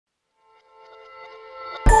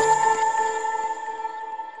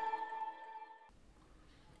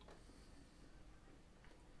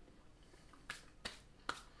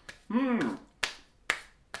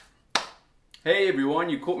Hey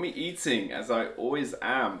everyone, you caught me eating, as I always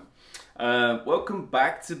am. Welcome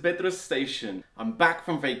back to Petros Station. I'm back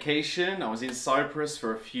from vacation. I was in Cyprus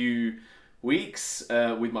for a few weeks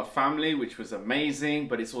with my family, which was amazing,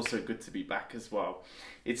 but it's also good to be back as well.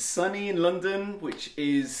 It's sunny in London, which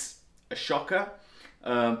is a shocker,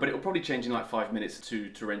 but it'll probably change in like 5 minutes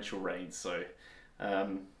to torrential rain, so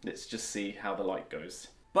let's just see how the light goes.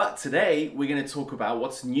 But today we're going to talk about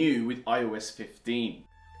what's new with iOS 15.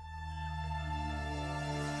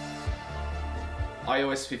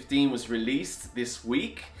 iOS 15 was released this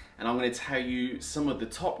week, and I'm going to tell you some of the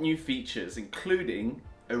top new features, including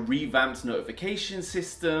a revamped notification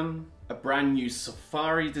system, a brand new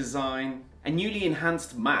Safari design, and newly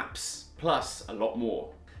enhanced maps, plus a lot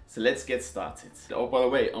more. So let's get started. Oh, by the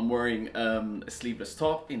way, I'm wearing a sleeveless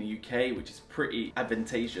top in the UK, which is pretty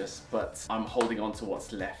advantageous, but I'm holding on to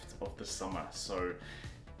what's left of the summer, so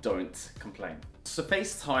don't complain. So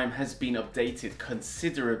FaceTime has been updated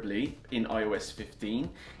considerably in iOS 15.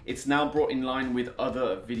 It's now brought in line with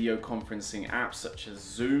other video conferencing apps such as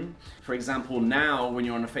Zoom. For example, now when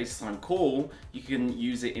you're on a FaceTime call, you can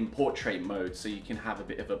use it in portrait mode, so you can have a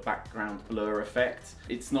bit of a background blur effect.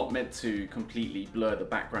 It's not meant to completely blur the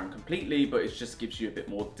background completely, but it just gives you a bit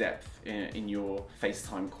more depth in your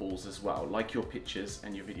FaceTime calls as well, like your pictures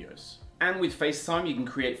and your videos. And with FaceTime, you can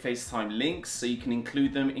create FaceTime links, so you can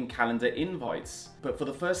include them in calendar invites. But for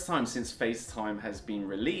the first time since FaceTime has been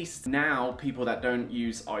released, now people that don't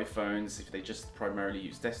use iPhones, if they just primarily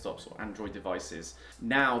use desktops or Android devices,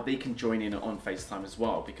 now they can join in on FaceTime as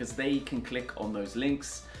well, because they can click on those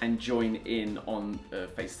links and join in on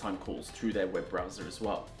FaceTime calls through their web browser as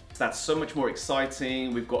well. So that's so much more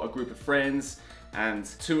exciting. We've got a group of friends, and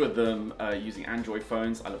two of them are using Android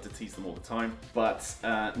phones. I love to tease them all the time, but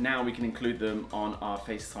now we can include them on our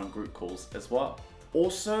FaceTime group calls as well.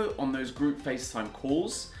 Also, on those group FaceTime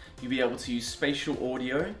calls, you'll be able to use spatial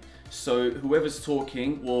audio, so whoever's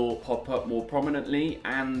talking will pop up more prominently,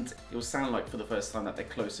 and it will sound like for the first time that they're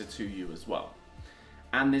closer to you as well.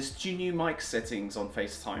 And there's two new mic settings on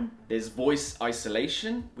FaceTime. There's voice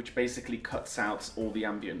isolation, which basically cuts out all the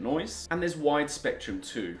ambient noise. And there's wide spectrum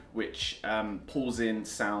too, which pulls in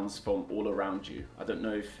sounds from all around you. I don't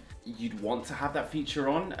know if you'd want to have that feature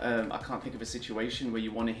on. I can't think of a situation where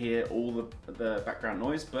you want to hear all the background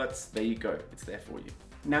noise, but there you go, it's there for you.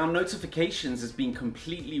 Now, notifications has been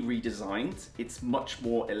completely redesigned. It's much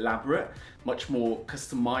more elaborate, much more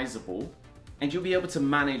customizable, and you'll be able to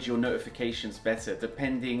manage your notifications better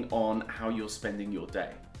depending on how you're spending your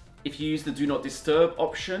day. If you use the Do Not Disturb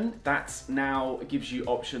option, that now gives you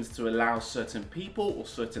options to allow certain people or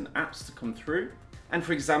certain apps to come through. And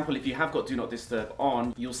for example, if you have got Do Not Disturb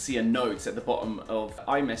on, you'll see a note at the bottom of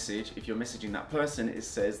iMessage. If you're messaging that person, it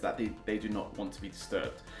says that they do not want to be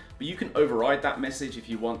disturbed. But you can override that message if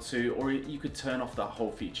you want to, or you could turn off that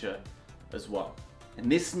whole feature as well. And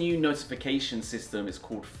this new notification system is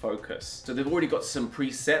called Focus. So they've already got some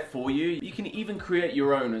preset for you. You can even create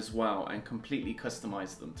your own as well and completely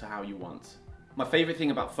customize them to how you want. My favorite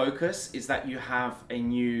thing about Focus is that you have a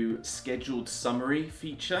new scheduled summary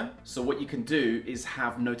feature. So what you can do is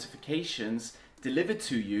have notifications delivered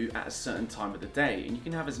to you at a certain time of the day, and you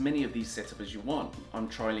can have as many of these set up as you want. I'm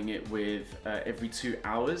trialing it with every 2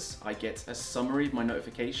 hours I get a summary of my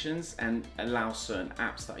notifications and allow certain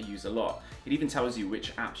apps that I use a lot. It even tells you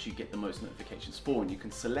which apps you get the most notifications for, and you can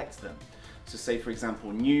select them. So say for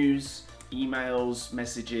example news, emails,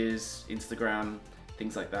 messages, Instagram,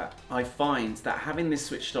 things like that. I find that having this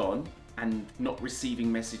switched on and not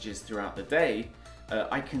receiving messages throughout the day,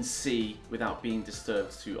 I can see without being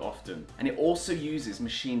disturbed too often. And it also uses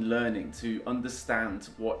machine learning to understand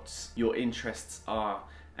what your interests are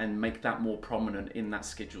and make that more prominent in that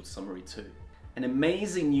scheduled summary too. An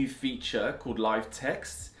amazing new feature called Live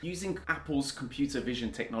Text using Apple's computer vision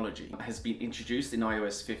technology has been introduced in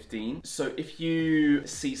iOS 15. So if you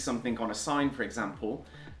see something on a sign, for example,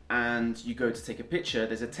 and you go to take a picture,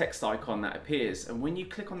 there's a text icon that appears, and when you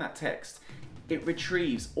click on that text, it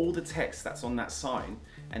retrieves all the text that's on that sign,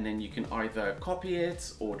 and then you can either copy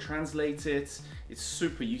it or translate it. It's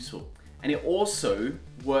super useful. And it also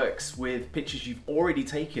works with pictures you've already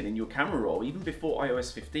taken in your camera roll, even before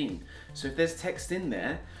iOS 15. So if there's text in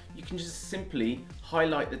there, you can just simply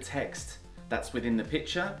highlight the text that's within the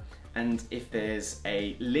picture. And if there's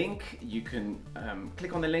a link, you can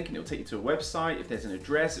click on the link and it'll take you to a website. If there's an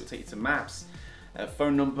address, it'll take you to maps. A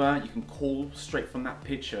phone number, you can call straight from that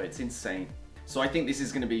picture. It's insane. So I think this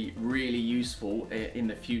is going to be really useful in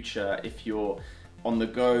the future if you're on the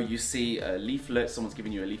go, you see a leaflet, someone's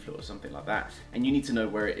giving you a leaflet or something like that, and you need to know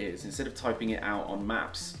where it is. Instead of typing it out on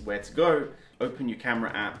maps where to go, open your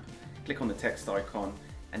camera app, click on the text icon,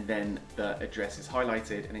 and then the address is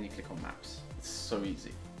highlighted, and then you click on Maps. It's so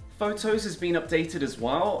easy. Photos has been updated as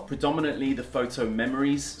well, predominantly the photo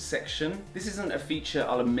memories section. This isn't a feature,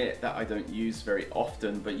 I'll admit, that I don't use very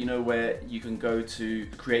often, but you know where you can go to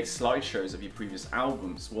create slideshows of your previous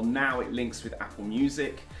albums? Well, now it links with Apple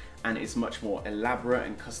Music, and it's much more elaborate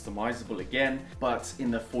and customizable again. But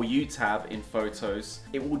in the For You tab in Photos,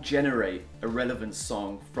 it will generate a relevant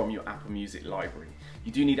song from your Apple Music library.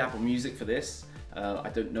 You do need Apple Music for this.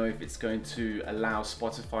 I don't know if it's going to allow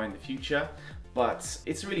Spotify in the future, but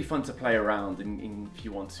it's really fun to play around if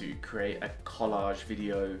you want to create a collage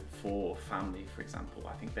video for family, for example.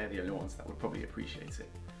 I think they're the only ones that would probably appreciate it.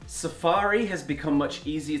 Safari has become much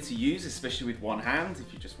easier to use, especially with one hand,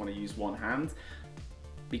 if you just want to use one hand,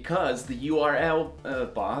 because the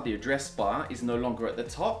URL bar, the address bar, is no longer at the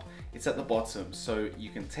top, it's at the bottom. So you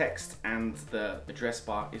can text and the address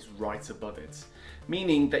bar is right above it,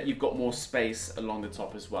 meaning that you've got more space along the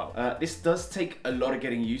top as well. This does take a lot of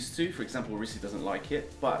getting used to. For example, Rissy doesn't like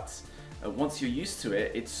it, but once you're used to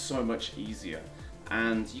it, it's so much easier.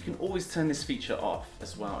 And you can always turn this feature off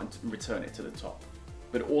as well and return it to the top.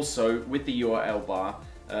 But also with the URL bar,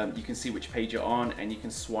 you can see which page you're on, and you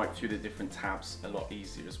can swipe through the different tabs a lot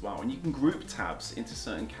easier as well. And you can group tabs into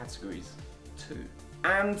certain categories too.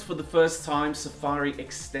 And for the first time, Safari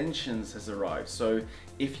Extensions has arrived. So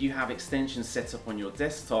if you have extensions set up on your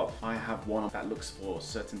desktop, I have one that looks for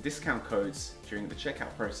certain discount codes during the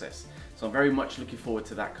checkout process. So I'm very much looking forward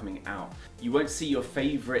to that coming out. You won't see your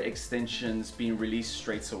favorite extensions being released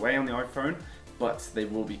straight away on the iPhone, but they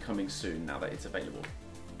will be coming soon now that it's available.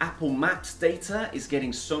 Apple Maps data is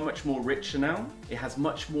getting so much more richer now. It has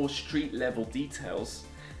much more street level details,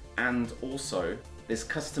 and also there's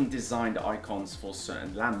custom designed icons for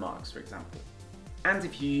certain landmarks, for example. And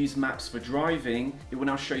if you use Maps for driving, it will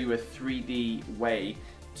now show you a 3D way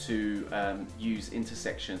to use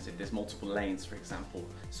intersections if there's multiple lanes, for example.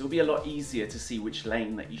 So it'll be a lot easier to see which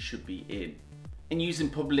lane that you should be in. And using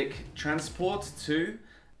public transport too,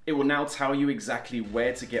 it will now tell you exactly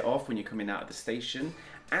where to get off when you're coming out of the station.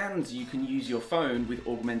 And you can use your phone with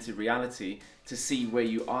augmented reality to see where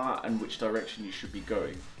you are and which direction you should be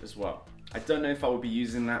going as well. I don't know if I will be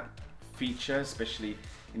using that feature, especially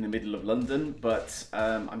in the middle of London, but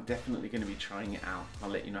I'm definitely going to be trying it out. I'll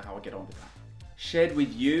let you know how I get on with that. Shared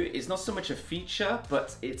with You is not so much a feature,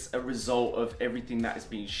 but it's a result of everything that is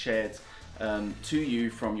being shared to you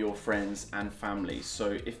from your friends and family.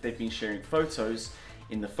 So if they've been sharing photos,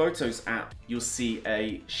 in the Photos app, you'll see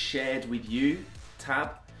a Shared with You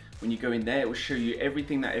tab. When you go in there, it will show you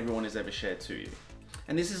everything that everyone has ever shared to you.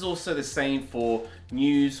 And this is also the same for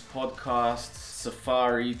news, podcasts,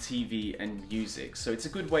 Safari, TV, and music. So it's a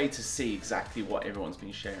good way to see exactly what everyone's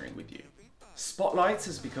been sharing with you. Spotlights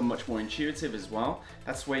has become much more intuitive as well.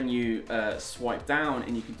 That's when you swipe down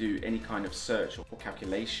and you can do any kind of search or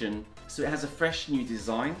calculation. So it has a fresh new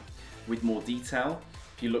design with more detail.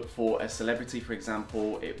 If you look for a celebrity, for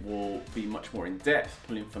example, it will be much more in depth,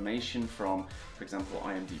 pull information from, for example,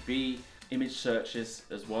 IMDb, image searches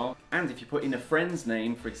as well. And if you put in a friend's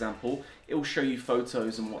name, for example, it will show you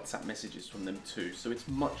photos and WhatsApp messages from them too. So it's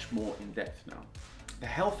much more in depth now. The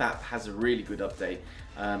Health app has a really good update,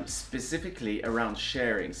 specifically around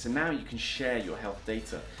sharing. So now you can share your health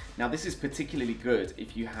data. Now this is particularly good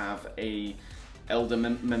if you have a elder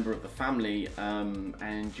member of the family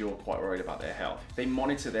and you're quite worried about their health. If they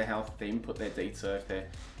monitor their health, they input their data, if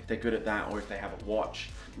they're good at that, or if they have a watch,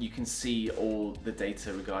 you can see all the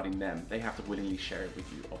data regarding them. They have to willingly share it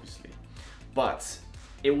with you, obviously. But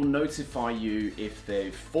it will notify you if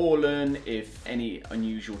they've fallen, if any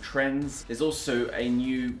unusual trends. There's also a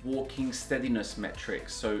new walking steadiness metric.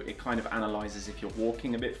 So it kind of analyzes if you're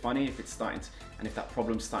walking a bit funny, if it's starting to, and if that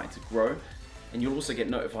problem's starting to grow. And you'll also get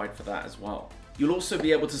notified for that as well. You'll also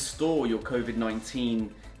be able to store your COVID-19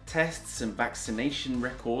 tests and vaccination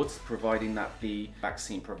records, providing that the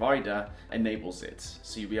vaccine provider enables it.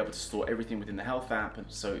 So you'll be able to store everything within the Health app, and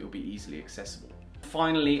so it will be easily accessible.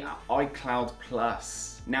 Finally, iCloud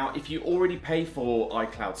Plus. Now, if you already pay for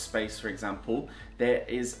iCloud space, for example, there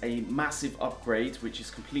is a massive upgrade which is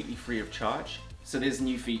completely free of charge. So there's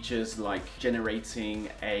new features like generating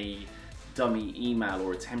a dummy email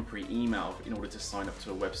or a temporary email in order to sign up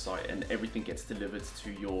to a website, and everything gets delivered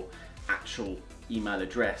to your actual email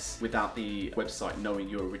address without the website knowing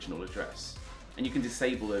your original address. And you can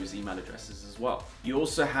disable those email addresses as well. You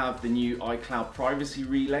also have the new iCloud Privacy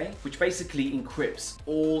Relay, which basically encrypts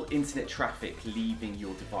all internet traffic leaving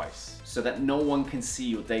your device so that no one can see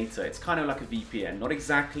your data. It's kind of like a VPN, not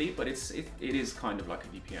exactly, but it is kind of like a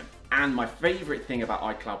VPN. And my favorite thing about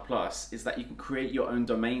iCloud Plus is that you can create your own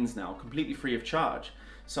domains now completely free of charge.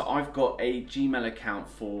 So I've got a Gmail account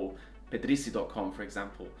for pedrissi.com, for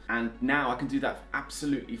example, and now I can do that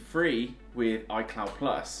absolutely free with iCloud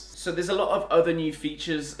Plus. So there's a lot of other new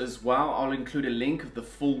features as well. I'll include a link of the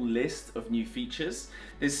full list of new features.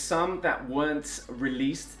 There's some that weren't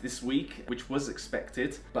released this week, which was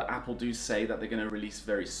expected, but Apple do say that they're going to release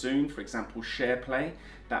very soon. For example, SharePlay.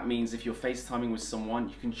 That means if you're FaceTiming with someone,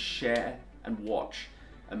 you can share and watch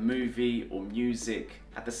a movie or music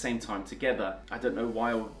at the same time together. I don't know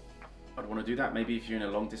why I'd want to do that. Maybe if you're in a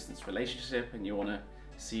long distance relationship and you want to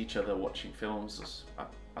see each other watching films, or,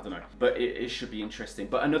 I don't know, but it should be interesting.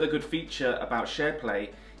 But another good feature about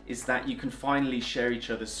SharePlay is that you can finally share each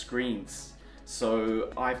other's screens.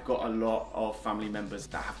 So I've got a lot of family members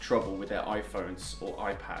that have trouble with their iPhones or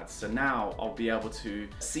iPads. So now I'll be able to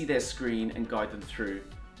see their screen and guide them through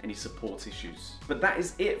any support issues. But that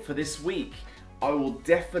is it for this week. I will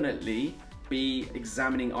definitely be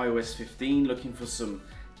examining iOS 15, looking for some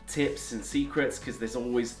tips and secrets, because there's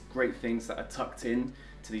always great things that are tucked in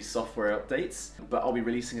to these software updates, but I'll be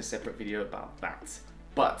releasing a separate video about that.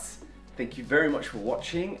 But thank you very much for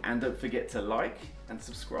watching, and don't forget to like and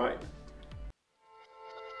subscribe.